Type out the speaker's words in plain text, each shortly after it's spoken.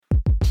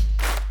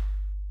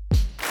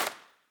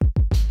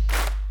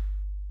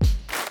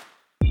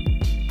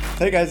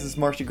Hey guys, this is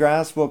Mark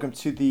DeGrasse. Welcome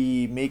to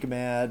the Make 'em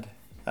Ad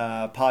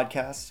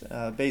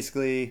podcast.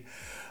 Basically,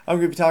 I'm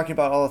going to be talking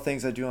about all the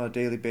things I do on a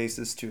daily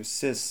basis to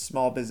assist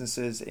small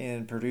businesses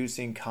in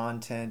producing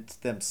content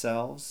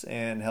themselves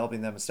and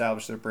helping them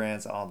establish their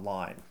brands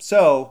online.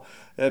 So,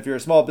 if you're a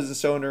small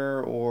business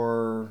owner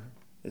or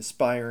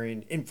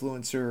aspiring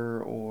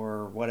influencer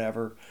or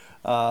whatever,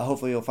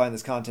 hopefully you'll find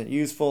this content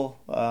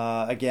useful.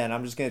 Again,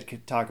 I'm just going to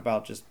talk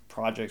about just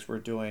projects we're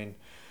doing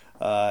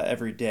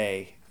every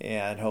day,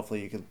 and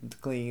hopefully you can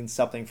glean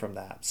something from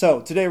that.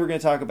 So today we're going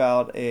to talk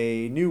about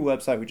a new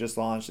website we just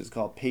launched. It's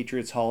called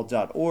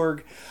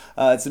patriotshall.org.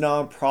 It's a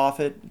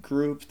nonprofit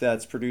group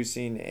that's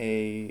producing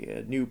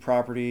a new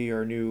property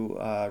or new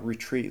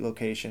retreat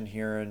location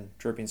here in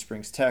Dripping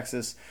Springs,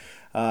 Texas,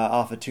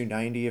 off of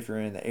 290. If you're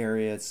in the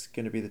area, it's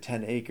going to be the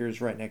 10 acres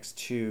right next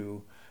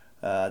to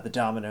the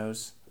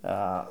Domino's,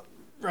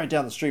 right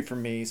down the street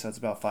from me. So it's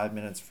about 5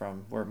 minutes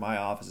from where my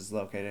office is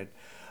located.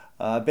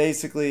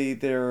 Basically,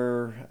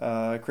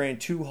 they're creating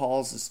 2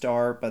 halls to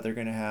start, but they're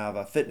going to have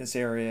a fitness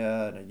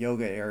area and a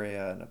yoga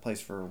area and a place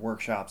for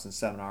workshops and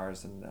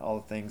seminars and all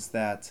the things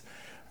that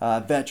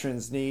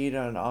veterans need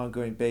on an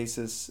ongoing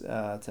basis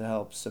to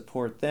help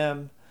support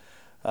them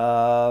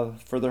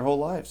for their whole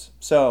lives.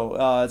 So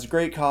it's a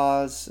great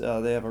cause.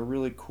 They have a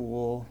really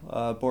cool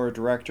board of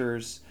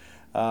directors.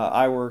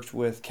 I worked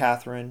with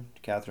Catherine.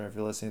 Catherine, if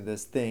you're listening to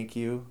this, thank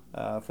you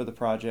for the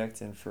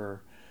project and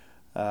for,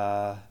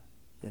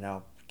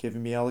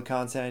 giving me all the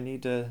content I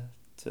need to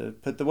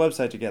put the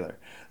website together.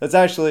 That's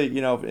actually,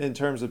 in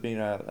terms of being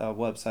a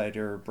website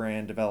or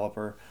brand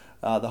developer,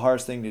 the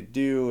hardest thing to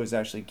do is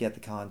actually get the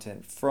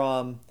content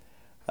from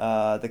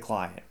the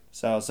client.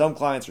 So some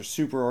clients are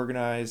super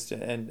organized,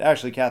 and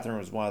actually Catherine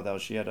was one of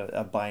those. She had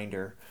a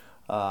binder.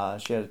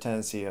 She had a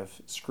tendency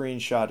of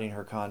screenshotting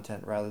her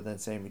content rather than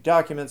saving me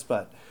documents,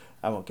 but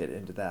I won't get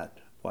into that.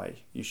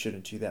 Why you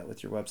shouldn't do that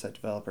with your website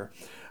developer.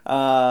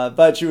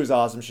 But she was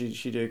awesome.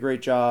 She did a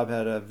great job,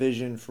 had a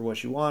vision for what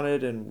she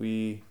wanted, and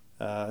we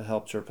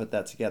helped her put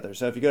that together.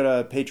 So if you go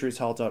to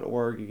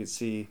patriotshall.org, you can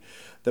see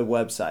the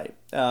website.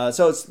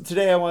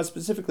 Today I want to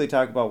specifically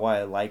talk about why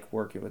I like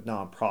working with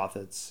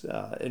nonprofits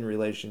in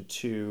relation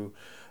to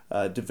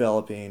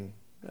developing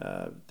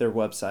their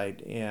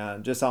website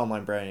and just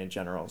online branding in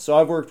general. So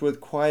I've worked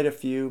with quite a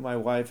few. My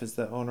wife is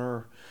the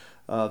owner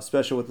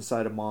Special with the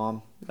Side of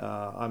Mom.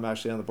 I'm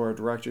actually on the board of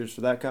directors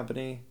for that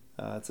company.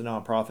 It's a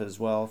nonprofit as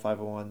well,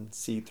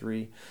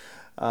 501c3.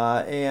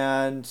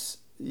 And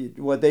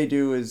what they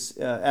do is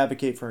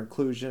advocate for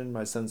inclusion.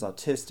 My son's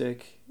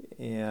autistic,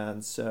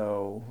 and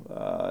so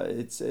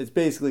it's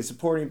basically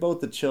supporting both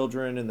the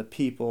children and the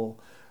people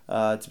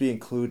to be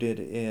included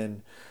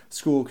in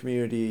school,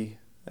 community,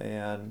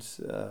 and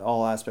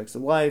all aspects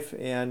of life,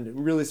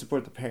 and really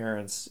support the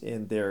parents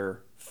in their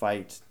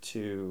fight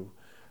to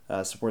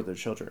support their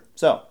children.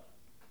 So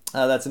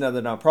that's another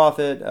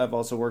nonprofit. I've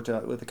also worked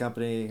with a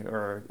company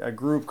or a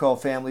group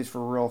called Families for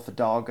Rural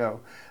Fidalgo.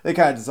 They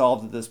kind of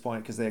dissolved at this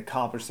point because they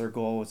accomplished their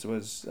goal, which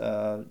was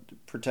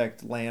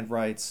protect land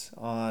rights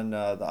on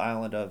the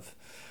island of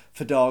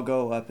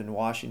Fidalgo up in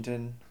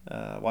Washington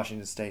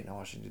State, not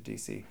Washington,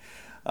 D.C.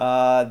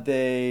 I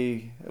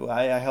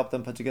helped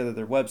them put together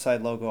their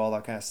website, logo, all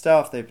that kind of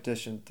stuff. They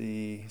petitioned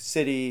the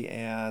city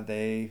and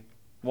they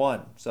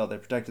won, so they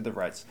protected their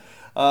rights.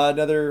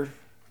 Another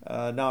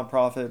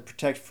nonprofit,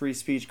 Protect Free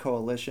Speech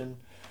Coalition.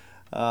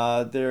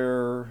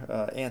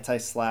 They're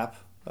anti-SLAPP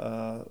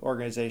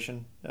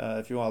organization.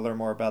 If you want to learn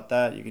more about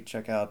that, you can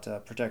check out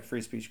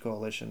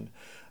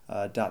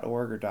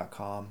protectfreespeechcoalition.org or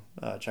 .com.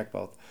 Check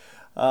both.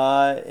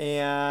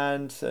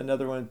 And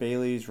another one,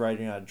 Bailey's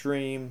Writing on a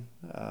Dream.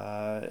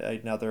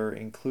 Another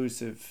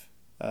inclusive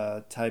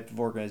type of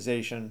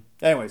organization.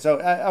 Anyway,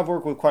 so I've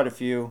worked with quite a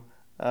few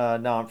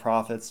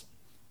nonprofits,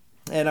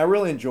 and I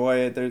really enjoy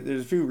it.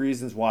 There's a few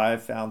reasons why I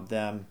found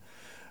them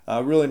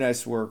really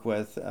nice to work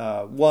with.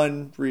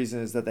 One reason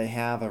is that they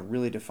have a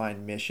really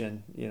defined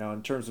mission.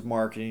 In terms of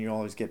marketing, you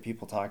always get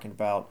people talking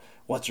about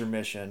what's your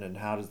mission and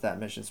how does that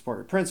mission support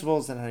your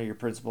principles and how your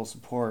principles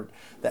support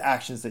the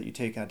actions that you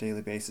take on a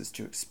daily basis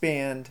to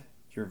expand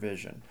your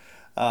vision.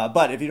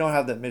 But if you don't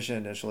have that mission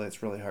initially,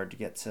 it's really hard to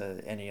get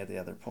to any of the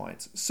other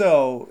points.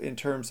 So in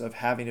terms of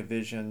having a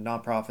vision,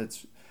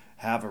 nonprofits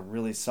have a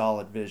really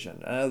solid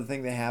vision. Another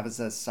thing they have is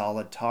a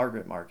solid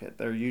target market.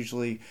 They're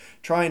usually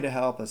trying to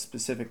help a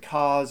specific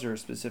cause or a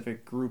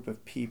specific group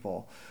of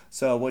people.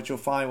 So what you'll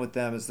find with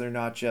them is they're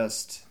not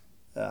just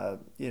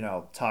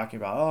talking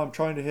about, I'm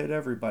trying to hit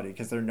everybody,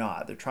 because they're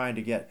not. They're trying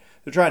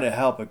to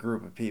help a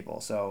group of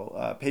people.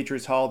 So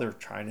Patriots Hall, they're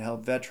trying to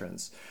help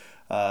veterans.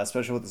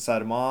 Especially with the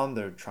Side of Mom,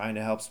 they're trying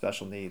to help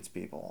special needs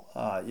people.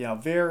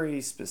 Very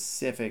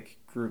specific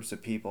groups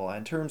of people. And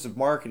in terms of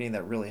marketing,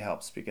 that really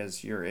helps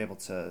because you're able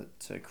to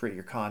create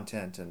your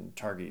content and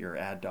target your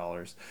ad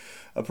dollars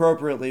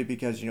appropriately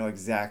because you know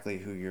exactly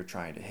who you're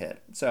trying to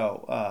hit.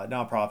 So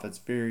nonprofits,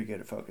 very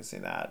good at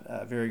focusing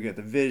that. Very good at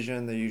the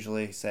vision. They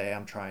usually say,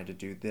 I'm trying to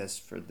do this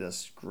for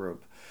this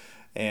group.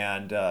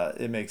 And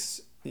it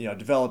makes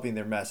developing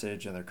their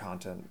message and their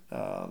content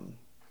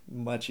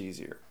much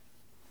easier.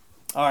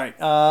 All right.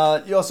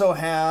 You also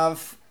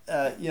have,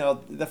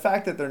 the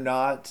fact that they're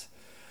not,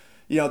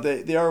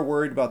 they are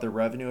worried about their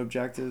revenue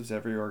objectives.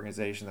 Every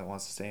organization that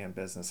wants to stay in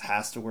business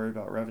has to worry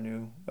about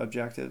revenue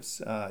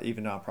objectives,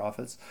 even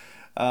nonprofits.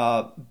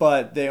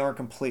 But they aren't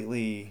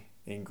completely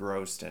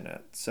engrossed in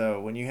it.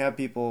 So when you have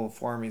people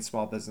forming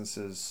small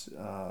businesses,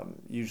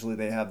 usually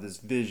they have this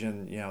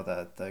vision,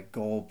 the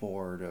goal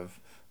board of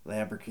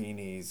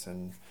Lamborghinis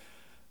and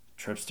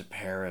trips to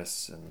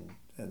Paris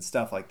and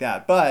stuff like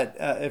that. But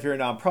if you're a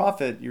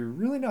nonprofit, you're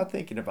really not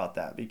thinking about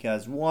that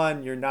because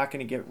one, you're not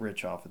going to get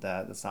rich off of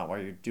that. That's not why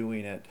you're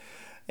doing it.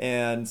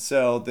 And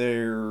so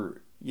the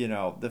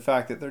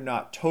fact that they're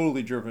not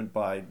totally driven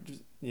by,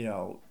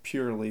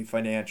 purely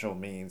financial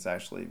means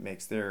actually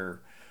makes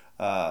their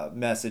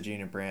messaging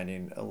and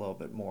branding a little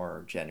bit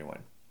more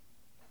genuine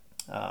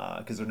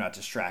because they're not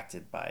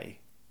distracted by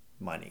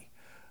money.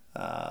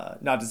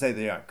 Not to say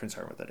they aren't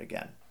concerned with it.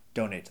 Again,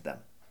 donate to them.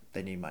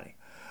 They need money.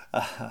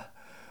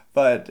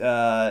 But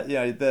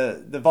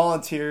the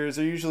volunteers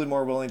are usually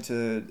more willing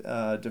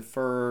to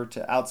defer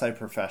to outside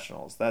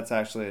professionals. That's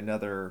actually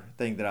another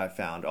thing that I've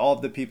found. All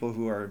of the people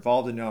who are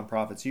involved in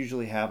nonprofits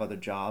usually have other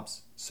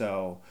jobs,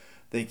 so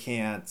they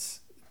can't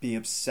be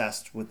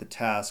obsessed with the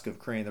task of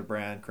creating their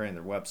brand, creating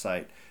their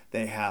website.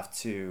 They have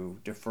to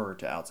defer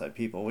to outside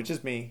people, which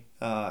is me.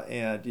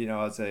 And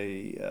as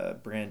a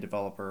brand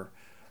developer,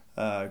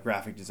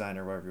 graphic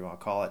designer, whatever you want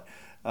to call it.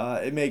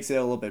 It makes it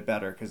a little bit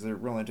better because they're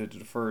willing to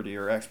defer to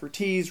your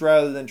expertise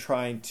rather than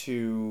trying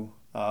to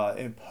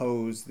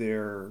impose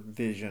their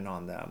vision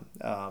on them.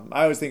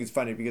 I always think it's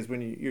funny because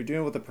when you're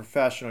dealing with a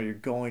professional, you're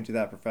going to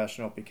that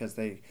professional because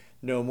they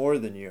know more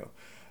than you.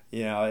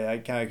 I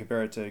kind of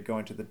compare it to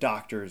going to the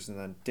doctors and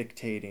then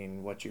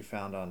dictating what you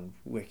found on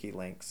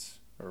WikiLinks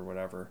or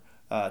whatever.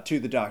 To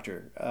the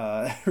doctor,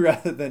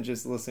 rather than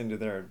just listening to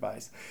their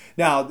advice.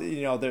 Now,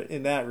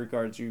 in that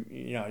regards,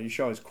 you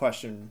should always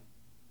question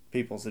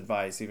people's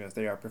advice, even if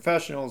they are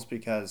professionals,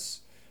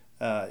 because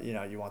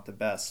you want the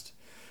best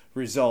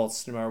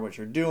results no matter what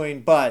you're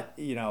doing. But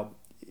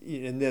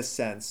in this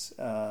sense,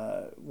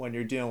 when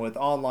you're dealing with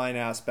online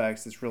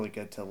aspects, it's really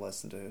good to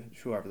listen to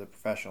whoever the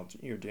professional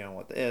you're dealing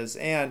with is.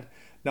 And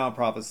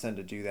nonprofits tend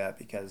to do that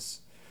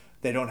because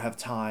they don't have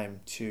time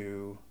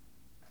to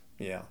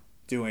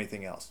do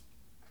anything else.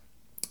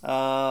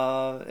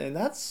 And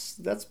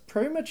that's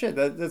pretty much it.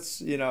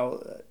 That's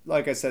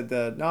like I said,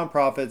 the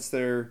nonprofits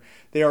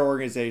they are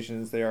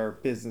organizations, they are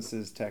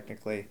businesses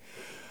technically,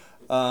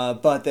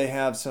 but they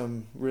have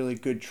some really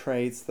good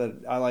traits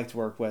that I like to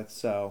work with.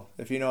 So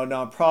if you know a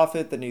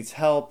nonprofit that needs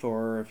help,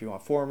 or if you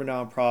want to form a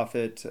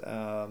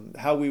nonprofit,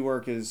 how we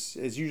work is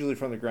usually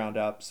from the ground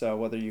up. So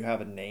whether you have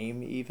a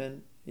name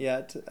even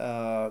yet,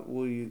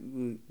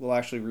 we'll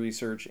actually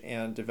research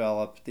and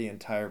develop the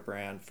entire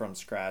brand from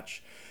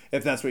scratch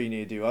if that's what you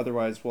need to do.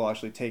 Otherwise, we'll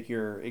actually take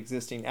your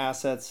existing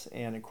assets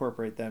and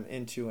incorporate them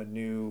into a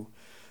new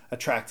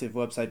attractive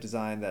website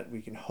design that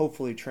we can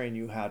hopefully train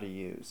you how to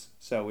use.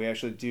 So we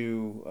actually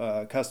do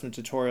custom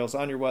tutorials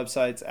on your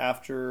websites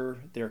after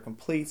they're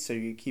complete, so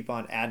you keep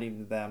on adding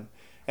to them,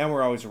 and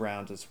we're always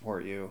around to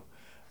support you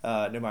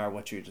no matter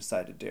what you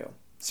decide to do.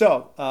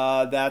 So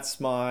that's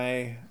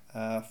my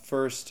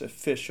first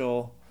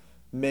official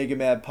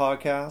MegaMad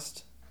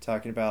podcast,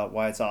 talking about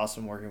why it's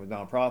awesome working with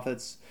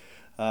nonprofits.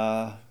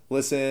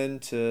 Listen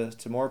to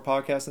more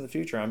podcasts in the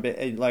future.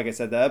 Like I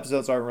said, the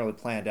episodes aren't really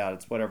planned out.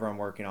 It's whatever I'm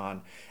working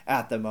on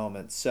at the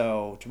moment.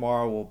 So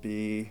tomorrow will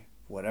be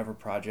whatever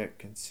project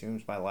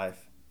consumes my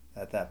life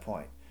at that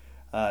point.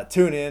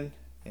 Tune in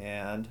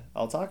and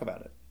I'll talk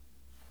about it.